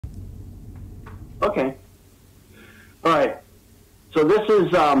Okay. All right. So this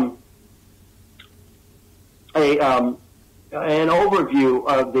is an overview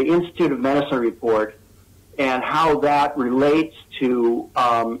of the Institute of Medicine report and how that relates to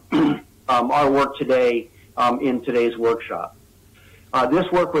our work today in today's workshop. This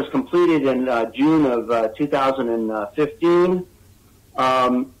work was completed in June of 2015,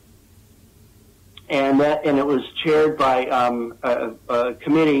 and it was chaired by a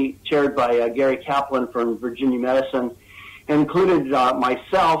committee chaired by Gary Kaplan from Virginia Medicine, and included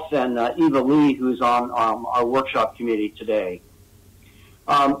myself and Eva Lee, who's on our workshop committee today.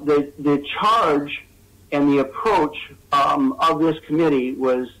 The charge and the approach of this committee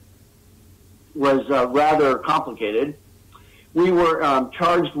was rather complicated. We were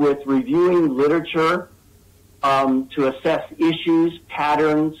charged with reviewing literature to assess issues,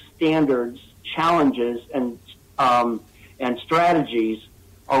 patterns, standards, challenges, and strategies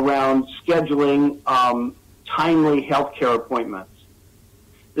around scheduling timely healthcare appointments.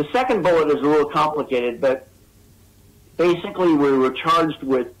 The second bullet is a little complicated, but basically we were charged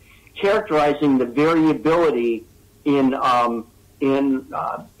with characterizing the variability in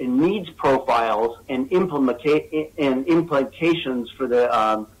needs profiles and implications for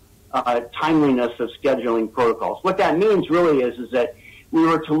the timeliness of scheduling protocols. What that means really is that we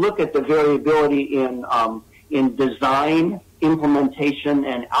were to look at the variability in design, implementation,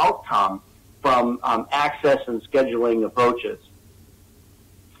 and outcome from access and scheduling approaches.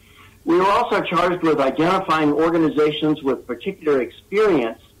 We were also charged with identifying organizations with particular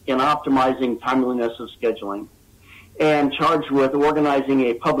experience in optimizing timeliness of scheduling, and charged with organizing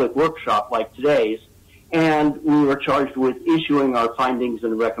a public workshop like today's, and we were charged with issuing our findings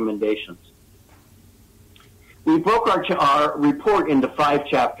and recommendations. We broke our report into 5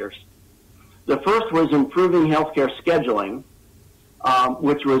 chapters. The first was improving healthcare scheduling,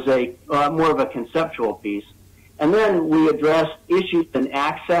 which was more of a conceptual piece. And then we addressed issues in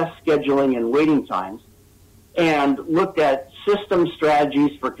access, scheduling, and waiting times, and looked at system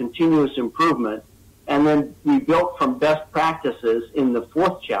strategies for continuous improvement. And then we built from best practices in the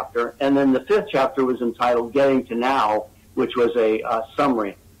 4th chapter. And then the 5th chapter was entitled Getting to Now, which was a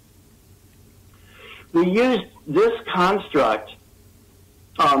summary. We used this construct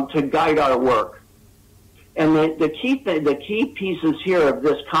to guide our work. And the key pieces here of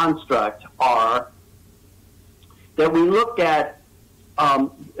this construct are that we looked at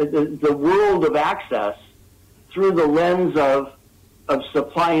the world of access through the lens of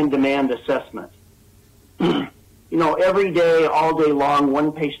supply and demand assessment. You know, every day, all day long,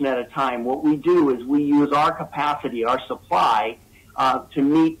 one patient at a time, what we do is we use our capacity, our supply, to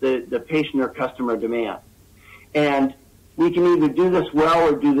meet the patient or customer demand. And we can either do this well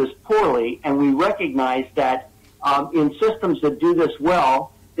or do this poorly, and we recognize that in systems that do this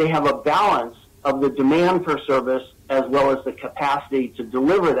well, they have a balance of the demand for service as well as the capacity to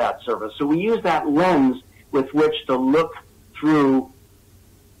deliver that service. So we use that lens with which to look through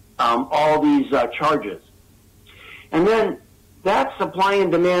all these charges. And then that supply and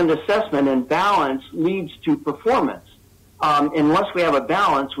demand assessment and balance leads to performance. Unless we have a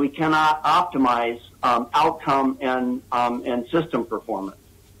balance, we cannot optimize outcome and system performance.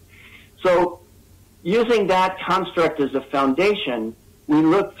 So using that construct as a foundation, we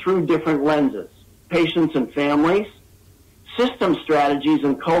look through different lenses: patients and families, system strategies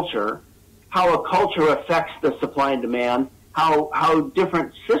and culture, how a culture affects the supply and demand, how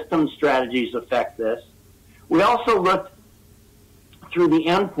different system strategies affect this. We also looked through the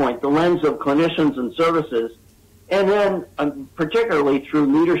endpoint, the lens of clinicians and services, and then particularly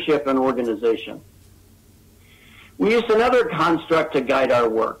through leadership and organization. We used another construct to guide our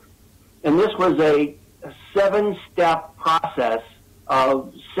work, and this was a 7-step process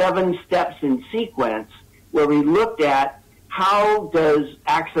of 7 steps in sequence where we looked at how does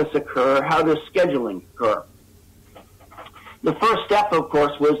access occur, how does scheduling occur. The first step, of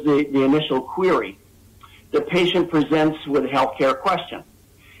course, was the initial query. The patient presents with a healthcare question.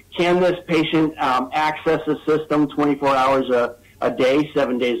 Can this patient access the system 24 hours a day,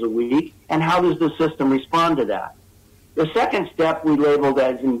 7 days a week? And how does the system respond to that? The second step we labeled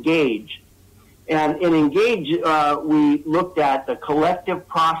as engage. And in engage, we looked at the collective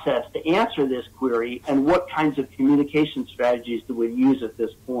process to answer this query and what kinds of communication strategies do we use at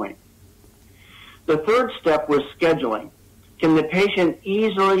this point. The third step was scheduling. Can the patient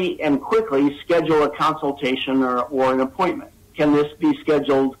easily and quickly schedule a consultation or an appointment? Can this be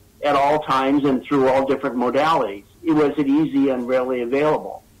scheduled at all times and through all different modalities? Was it easy and readily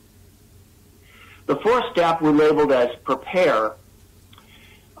available? The fourth step we labeled as prepare.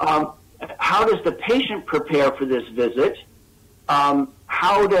 How does the patient prepare for this visit?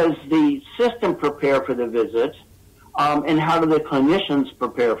 how does the system prepare for the visit, and how do the clinicians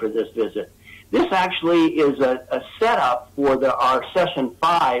prepare for this visit. This actually is a setup for our session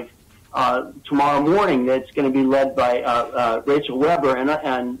 5 tomorrow morning. That's going to be led by Rachel Weber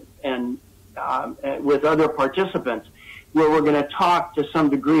and with other participants, where we're going to talk to some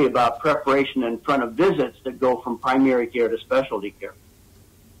degree about preparation in front of visits that go from primary care to specialty care.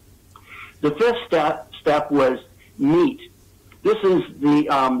 The fifth step was meet. This is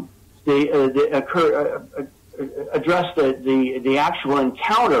address the actual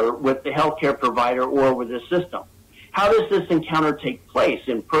encounter with the healthcare provider or with the system. How does this encounter take place,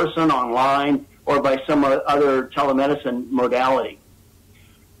 in person, online, or by some other telemedicine modality?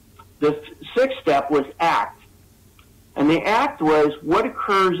 The sixth step was act. And the act was what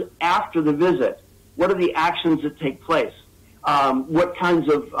occurs after the visit. What are the actions that take place? What kinds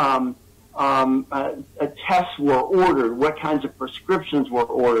of tests were ordered? What kinds of prescriptions were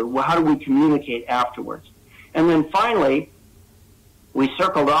ordered? Well, how do we communicate afterwards? And then finally, we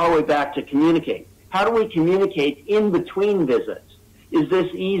circled all the way back to communicate. How do we communicate in between visits? Is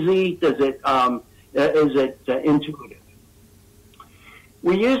this easy? Is it intuitive?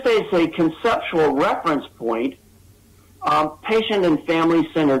 We used as a conceptual reference point patient and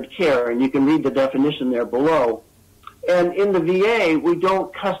family-centered care, and you can read the definition there below. And in the VA, we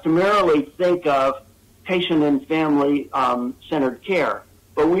don't customarily think of patient and family-centered care,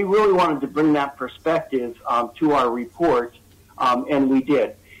 but we really wanted to bring that perspective to our report, and we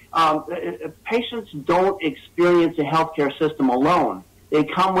did. Patients don't experience a healthcare system alone. They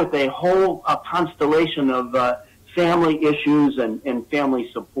come with a whole constellation of family issues and family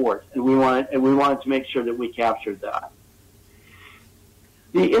support, and we wanted to make sure that we captured that.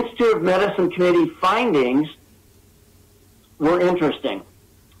 The Institute of Medicine Committee findings were interesting.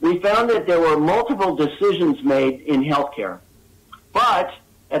 We found that there were multiple decisions made in healthcare, but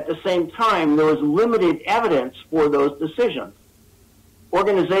at the same time, there was limited evidence for those decisions.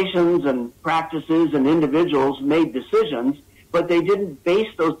 Organizations and practices and individuals made decisions, but they didn't base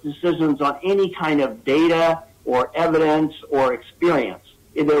those decisions on any kind of data or evidence or experience.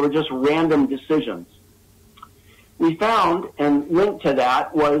 They were just random decisions. We found, and linked to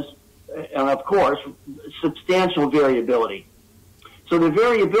that was, and of course, substantial variability. So the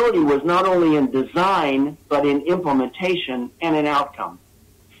variability was not only in design, but in implementation and in outcome.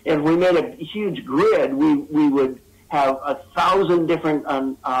 If we made a huge grid, we would have 1,000 different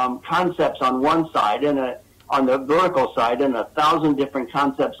concepts on one side and on the vertical side, and 1,000 different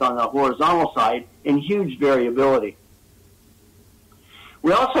concepts on the horizontal side, and huge variability.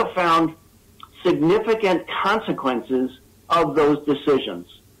 We also found significant consequences of those decisions.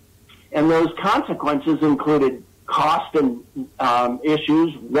 And those consequences included cost and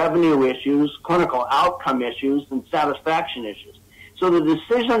issues, revenue issues, clinical outcome issues, and satisfaction issues. So the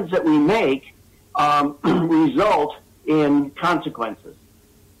decisions that we make result in consequences.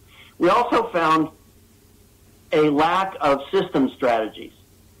 We also found a lack of system strategies.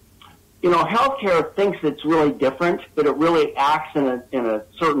 You know, healthcare thinks it's really different, but it really acts in a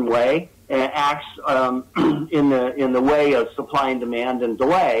certain way. And it acts in the way of supply and demand and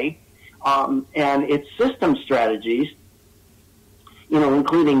delay. And its system strategies, you know,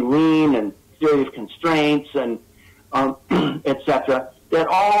 including lean and theory of constraints and et cetera, that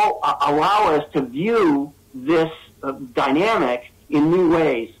all allow us to view this dynamic in new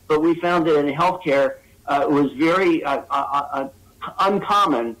ways. But we found that in healthcare, it was very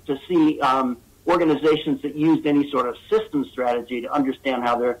uncommon to see organizations that used any sort of system strategy to understand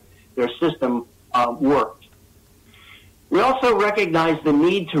how their system worked. We also recognize the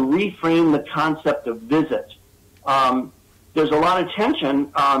need to reframe the concept of visit. There's a lot of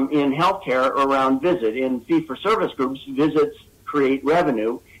tension in healthcare around visit. In fee-for-service groups, visits create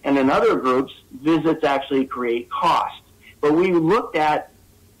revenue, and in other groups, visits actually create cost. But we looked at,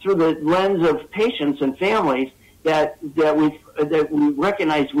 through the lens of patients and families, that we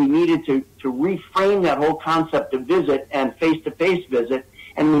recognized we needed to reframe that whole concept of visit and face-to-face visit,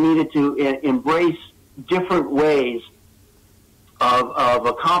 and we needed to embrace different ways of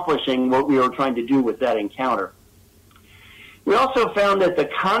accomplishing what we were trying to do with that encounter. We also found that the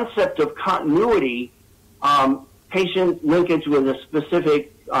concept of continuity, patient linkage with a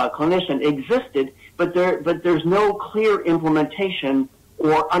specific clinician existed, but there's no clear implementation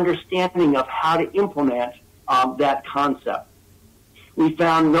or understanding of how to implement that concept. We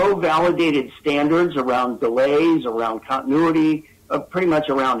found no validated standards around delays, around continuity, pretty much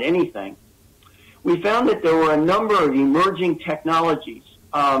around anything. We found that there were a number of emerging technologies,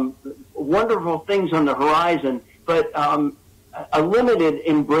 wonderful things on the horizon, but a limited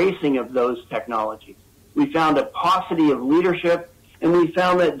embracing of those technologies. We found a paucity of leadership, and we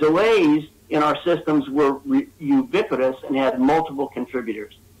found that delays in our systems were ubiquitous and had multiple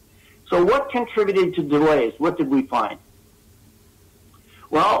contributors. So what contributed to delays? What did we find?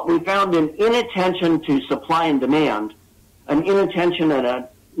 Well, we found an inattention to supply and demand, an inattention and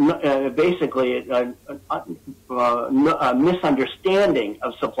basically a misunderstanding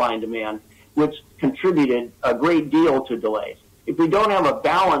of supply and demand, which contributed a great deal to delays. If we don't have a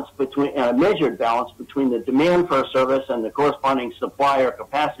balance between a measured balance between the demand for a service and the corresponding supply or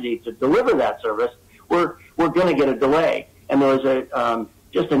capacity to deliver that service, we're going to get a delay. And there was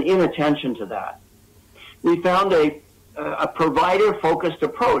just an inattention to that. We found a provider-focused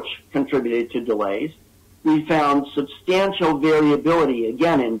approach contributed to delays. We found substantial variability,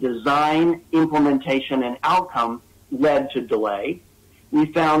 again, in design, implementation, and outcome led to delay. We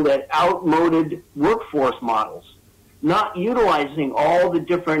found that outmoded workforce models, not utilizing all the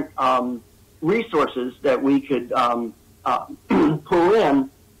different resources that we could pull in,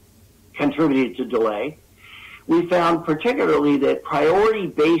 contributed to delay. We found particularly that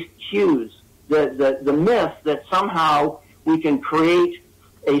priority-based queues, the myth that somehow we can create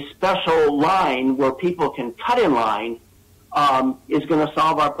a special line where people can cut in line is going to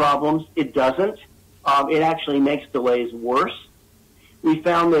solve our problems. It doesn't. It actually makes delays worse. We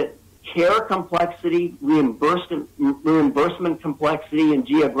found that care complexity, reimbursement complexity, and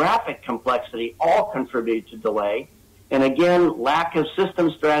geographic complexity all contribute to delay. And again, lack of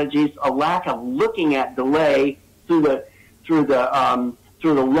system strategies, a lack of looking at delay through the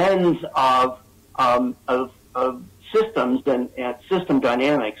lens of systems and system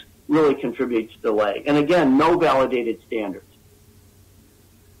dynamics really contribute to delay. And again, no validated standards.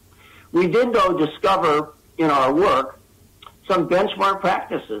 We did, though, discover in our work some benchmark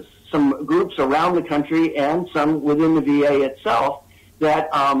practices, some groups around the country and some within the VA itself that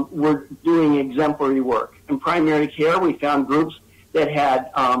were doing exemplary work. In primary care, we found groups that had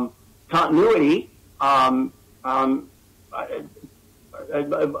continuity higher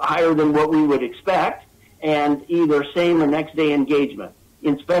than what we would expect, and either same or next day engagement.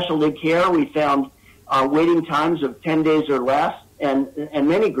 In specialty care, we found waiting times of 10 days or less, and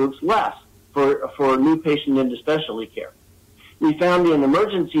many groups less for new patient into specialty care. We found in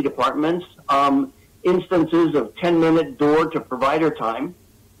emergency departments instances of 10-minute door to provider time,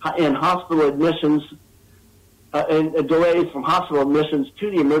 in hospital admissions, and delays from hospital admissions to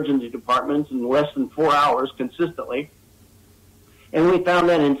the emergency departments in less than 4 hours consistently. And we found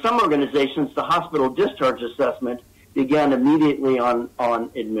that in some organizations, the hospital discharge assessment began immediately on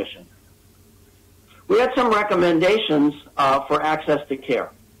admission. We had some recommendations for access to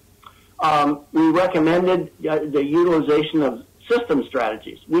care. We recommended the utilization of system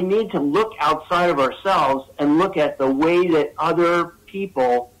strategies. We need to look outside of ourselves and look at the way that other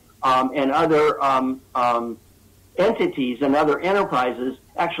people and other entities and other enterprises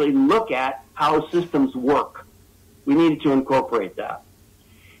actually look at how systems work. We needed to incorporate that.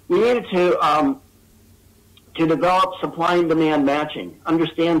 We needed to develop supply and demand matching,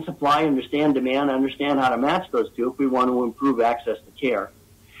 understand supply, understand demand, understand how to match those two if we want to improve access to care.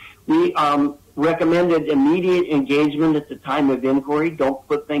 We recommended immediate engagement at the time of inquiry. Don't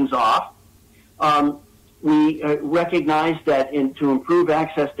put things off. We recognized that to improve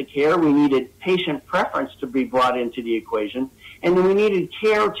access to care, we needed patient preference to be brought into the equation, and then we needed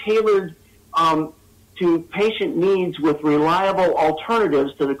care tailored to patient needs with reliable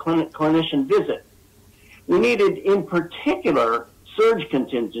alternatives to the clinician visit. We needed, in particular, surge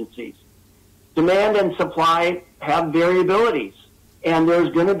contingencies. Demand and supply have variabilities, and there's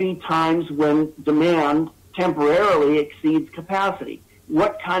going to be times when demand temporarily exceeds capacity.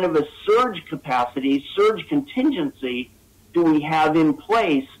 What kind of a surge capacity, surge contingency do we have in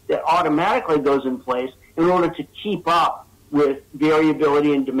place that automatically goes in place in order to keep up with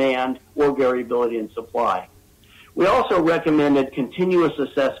variability in demand or variability in supply? We also recommended continuous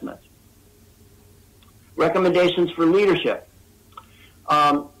assessment. Recommendations for leadership.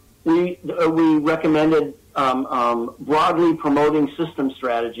 We recommended broadly promoting system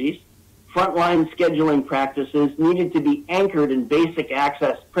strategies. Frontline scheduling practices needed to be anchored in basic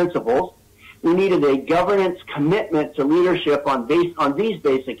access principles. We needed a governance commitment to leadership on these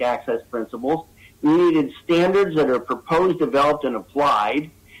basic access principles. We needed standards that are proposed, developed, and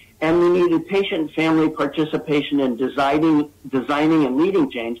applied. And we needed patient and family participation in designing and leading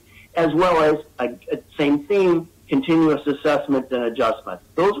change, as well as, same theme, continuous assessment and adjustment.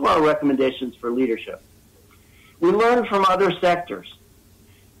 Those were our recommendations for leadership. We learned from other sectors.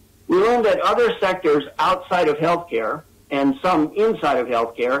 We learned that other sectors outside of healthcare and some inside of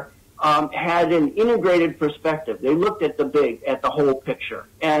healthcare had an integrated perspective. They looked at the whole picture.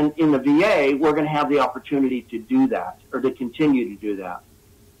 And in the VA, we're going to have the opportunity to do that, or to continue to do that.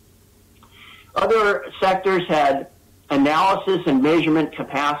 Other sectors had analysis and measurement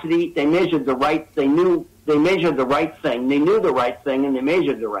capacity. They measured the right, they measured the right thing. They knew the right thing, and they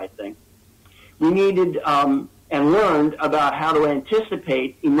measured the right thing. We needed and learned about how to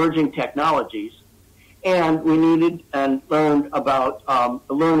anticipate emerging technologies. And we needed and learned about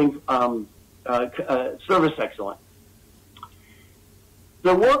service excellence.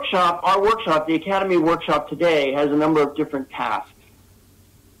 Our workshop, the Academy workshop today, has a number of different tasks,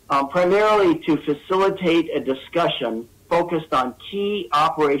 primarily to facilitate a discussion focused on key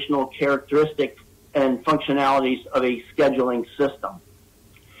operational characteristics and functionalities of a scheduling system.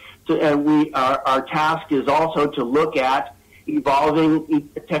 So, our task is also to look at evolving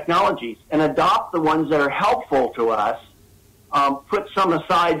technologies and adopt the ones that are helpful to us, put some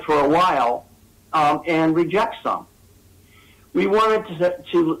aside for a while, and reject some. We wanted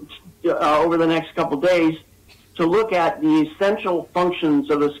to over the next couple of days, to look at the essential functions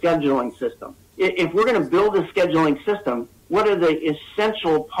of a scheduling system. If we're going to build a scheduling system, what are the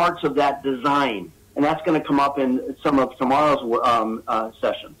essential parts of that design? And that's going to come up in some of tomorrow's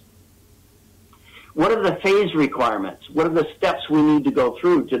sessions. What are the phase requirements? What are the steps we need to go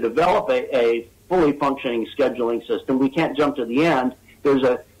through to develop a fully functioning scheduling system? We can't jump to the end. There's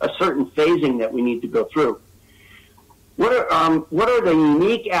a certain phasing that we need to go through. What are the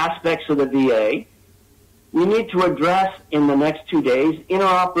unique aspects of the VA? We need to address in the next 2 days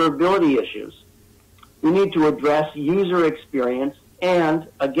interoperability issues. We need to address user experience and,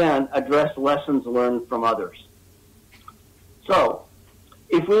 again, address lessons learned from others. So,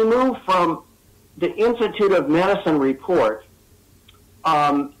 if we move from the Institute of Medicine report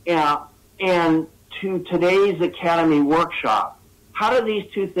and to today's Academy workshop, how do these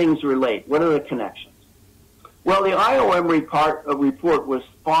two things relate? What are the connections? Well, the IOM report was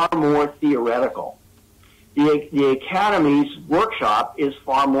far more theoretical. The Academy's workshop is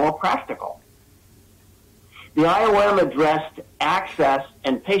far more practical. The IOM addressed access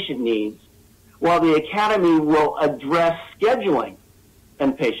and patient needs, while the Academy will address scheduling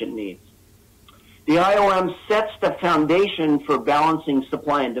and patient needs. The IOM sets the foundation for balancing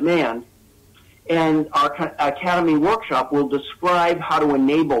supply and demand, and our Academy workshop will describe how to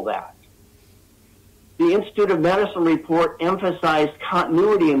enable that. The Institute of Medicine report emphasized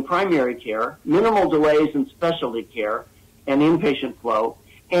continuity in primary care, minimal delays in specialty care, and inpatient flow,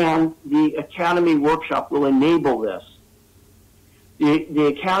 and the Academy workshop will enable this. The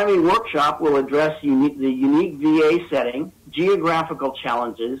Academy workshop will address the unique VA setting, geographical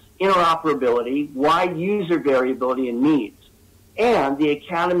challenges, interoperability, wide user variability and needs. And the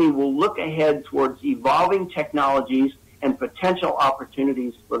Academy will look ahead towards evolving technologies and potential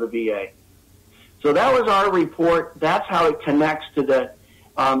opportunities for the VA. So that was our report. That's how it connects to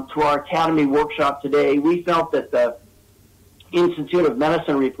our Academy workshop today. We felt that the Institute of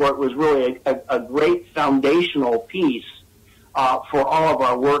Medicine report was really a great foundational piece for all of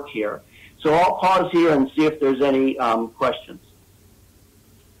our work here. So I'll pause here and see if there's any questions.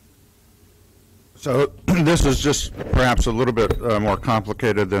 So this is just perhaps a little bit more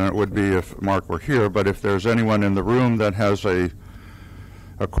complicated than it would be if Mark were here, but if there's anyone in the room that has a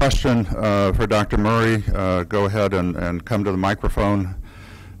question for Dr. Murray, go ahead and come to the microphone.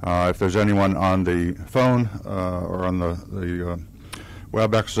 If there's anyone on the phone or on the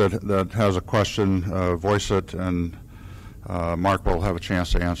WebEx that has a question, voice it, and Mark will have a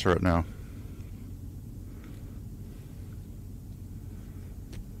chance to answer it now.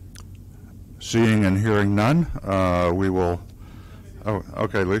 Seeing and hearing none, we will. Oh,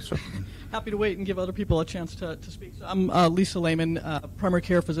 okay, Lisa. Happy to wait and give other people a chance to speak. So I'm Lisa Lehman, primary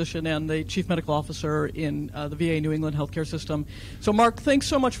care physician and the chief medical officer in the VA New England healthcare system. So Mark, thanks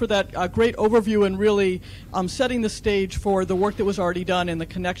so much for that great overview and really setting the stage for the work that was already done and the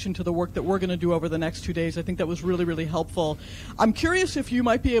connection to the work that we're going to do over the next 2 days. I think that was really, really helpful. I'm curious if you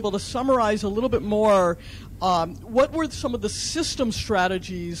might be able to summarize a little bit more what were some of the system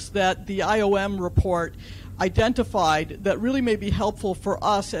strategies that the IOM report identified that really may be helpful for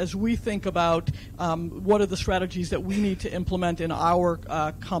us as we think about what are the strategies that we need to implement in our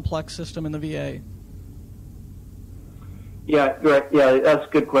complex system in the VA? Yeah, right. Yeah, that's a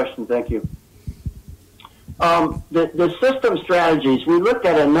good question. Thank you. The system strategies, we looked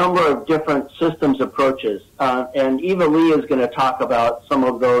at a number of different systems approaches, and Eva Lee is going to talk about some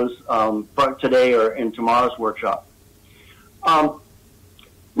of those today or in tomorrow's workshop.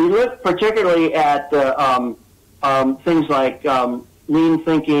 We looked particularly at things like lean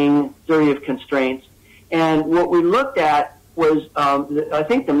thinking, theory of constraints, and what we looked at I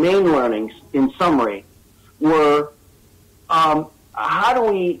think the main learnings, in summary, were how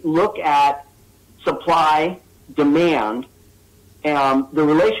do we look at supply, demand, the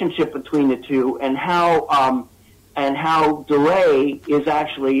relationship between the two, and how delay is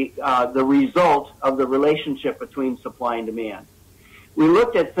actually the result of the relationship between supply and demand. We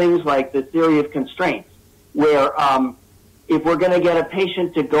looked at things like the theory of constraints, where if we're going to get a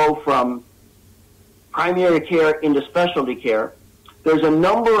patient to go from primary care into specialty care, there's a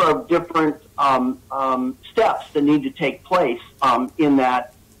number of different steps that need to take place in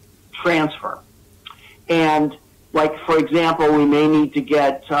that transfer. And like, for example, we may need to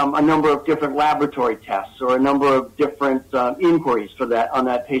get a number of different laboratory tests or a number of different inquiries for that on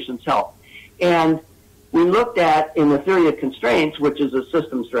that patient's health. And we looked at, in the theory of constraints, which is a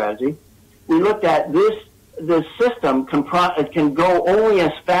system strategy, we looked at this system can go only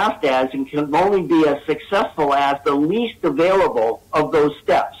as fast as and can only be as successful as the least available of those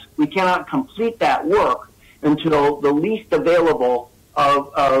steps. We cannot complete that work until the least available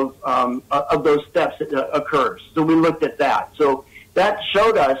of those steps occurs. So we looked at that. So that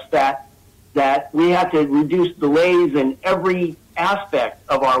showed us that we have to reduce delays in every aspect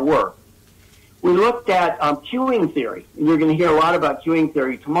of our work. We looked at queuing theory, and you're going to hear a lot about queuing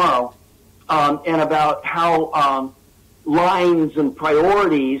theory tomorrow, and about how lines and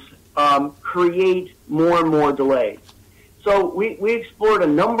priorities create more and more delays. So we explored a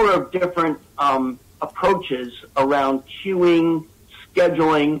number of different approaches around queuing,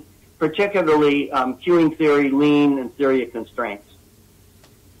 scheduling, particularly queuing theory, lean, and theory of constraints.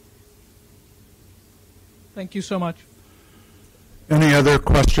 Thank you so much. Any other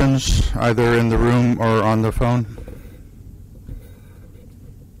questions, either in the room or on the phone?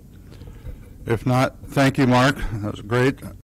 If not, thank you, Mark. That was great.